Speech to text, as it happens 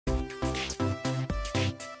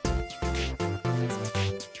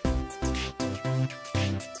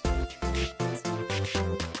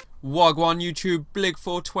Wagwan YouTube,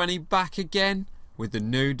 Blig420 back again with the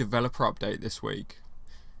new developer update this week.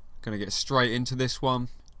 Gonna get straight into this one.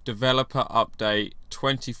 Developer update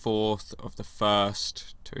 24th of the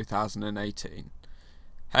 1st 2018.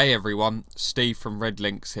 Hey everyone, Steve from Red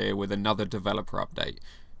Links here with another developer update.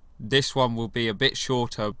 This one will be a bit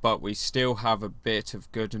shorter, but we still have a bit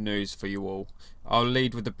of good news for you all. I'll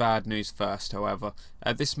lead with the bad news first, however.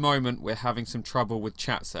 At this moment we're having some trouble with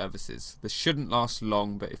chat services. This shouldn't last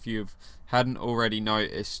long, but if you hadn't already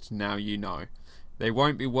noticed, now you know. They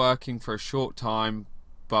won't be working for a short time,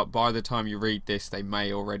 but by the time you read this they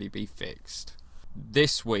may already be fixed.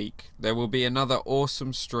 This week there will be another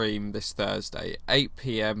awesome stream this Thursday, 8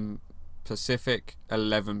 PM Pacific,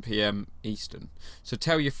 11 PM Eastern. So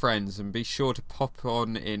tell your friends and be sure to pop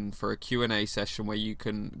on in for a Q&A session where you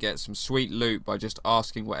can get some sweet loot by just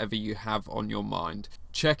asking whatever you have on your mind.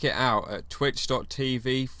 Check it out at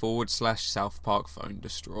twitch.tv/South Park Phone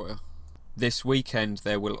Destroyer. This weekend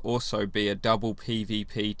there will also be a double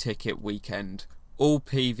PvP ticket weekend. All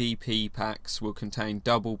PvP packs will contain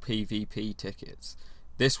double PvP tickets.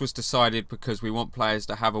 This was decided because we want players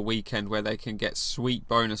to have a weekend where they can get sweet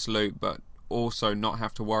bonus loot but also not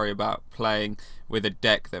have to worry about playing with a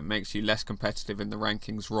deck that makes you less competitive in the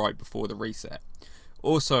rankings right before the reset.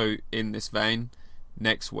 Also in this vein,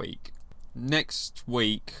 next week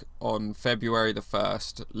on February the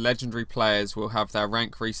 1st, legendary players will have their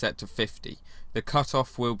rank reset to 50. The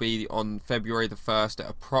cutoff will be on February the 1st at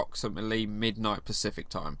approximately midnight Pacific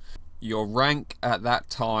time. Your rank at that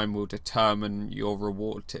time will determine your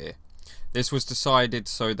reward tier. This was decided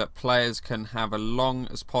so that players can have as long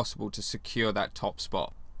as possible to secure that top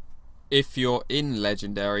spot. If you're in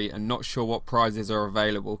Legendary and not sure what prizes are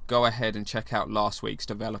available, go ahead and check out last week's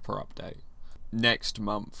developer update. Next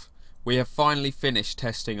month, we have finally finished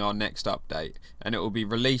testing our next update and it will be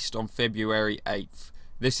released on February 8th.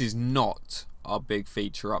 This is not our big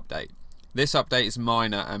feature update. This update is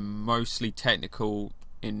minor and mostly technical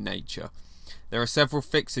in nature. There are several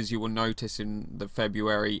fixes you will notice in the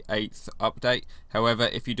February 8th update. However,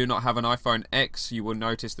 if you do not have an iPhone X, you will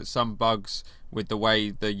notice that some bugs with the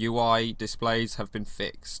way the UI displays have been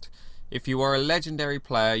fixed. If you are a legendary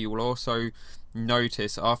player, you will also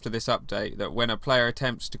notice after this update that when a player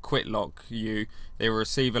attempts to quit lock you, they will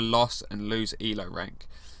receive a loss and lose elo rank.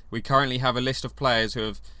 We currently have a list of players who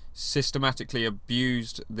have systematically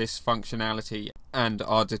abused this functionality and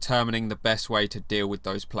are determining the best way to deal with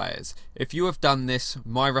those players. If you have done this,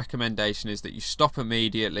 my recommendation is that you stop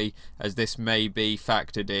immediately, as this may be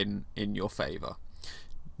factored in your favour.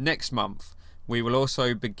 Next month we will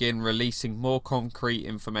also begin releasing more concrete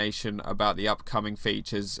information about the upcoming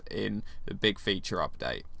features in the big feature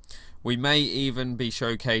update. We may even be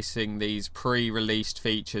showcasing these pre-released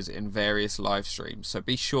features in various live streams, so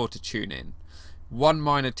be sure to tune in. One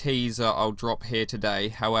minor teaser I'll drop here today,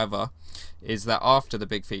 however, is that after the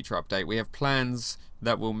big feature update we have plans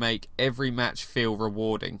that will make every match feel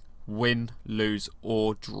rewarding, win, lose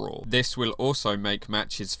or draw. This will also make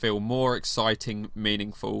matches feel more exciting,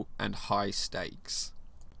 meaningful and high stakes.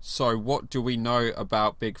 So what do we know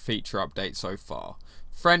about big feature update so far?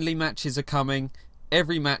 Friendly matches are coming.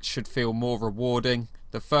 Every match should feel more rewarding.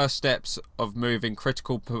 The first steps of moving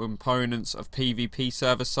critical components of PvP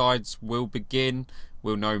server sides will begin.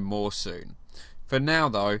 We'll know more soon. For now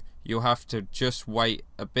though, you'll have to just wait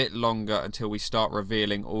a bit longer until we start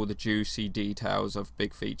revealing all the juicy details of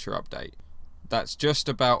big feature update. That's just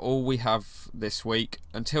about all we have this week.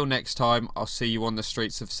 Until next time, I'll see you on the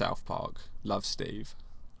streets of South Park. Love, Steve.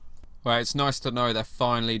 Well, it's nice to know they're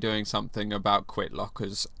finally doing something about quit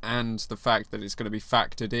lockers and the fact that it's going to be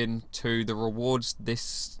factored in to the rewards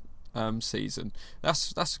this season.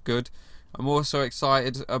 That's good. I'm also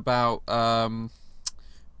excited about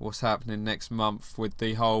what's happening next month with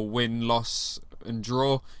the whole win, loss and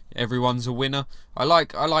draw. Everyone's a winner. I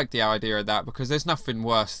like the idea of that because there's nothing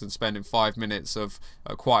worse than spending 5 minutes of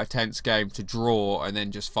quite a tense game to draw and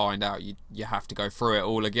then just find out you have to go through it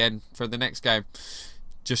all again for the next game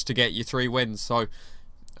just to get your 3 wins. So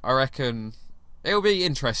I reckon it'll be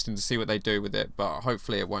interesting to see what they do with it, but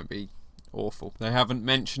hopefully it won't be awful. They haven't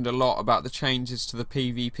mentioned a lot about the changes to the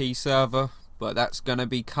PvP server, but that's going to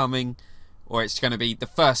be coming, or it's going to be, the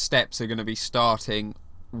first steps are going to be starting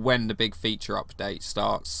when the big feature update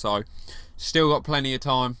starts. So still got plenty of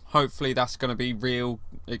time. Hopefully that's going to be real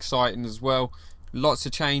exciting as well. Lots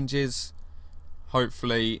of changes.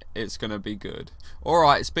 Hopefully it's going to be good.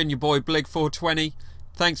 Alright, it's been your boy Blig420.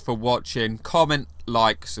 Thanks for watching. Comment,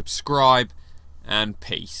 like, subscribe, and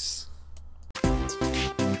peace.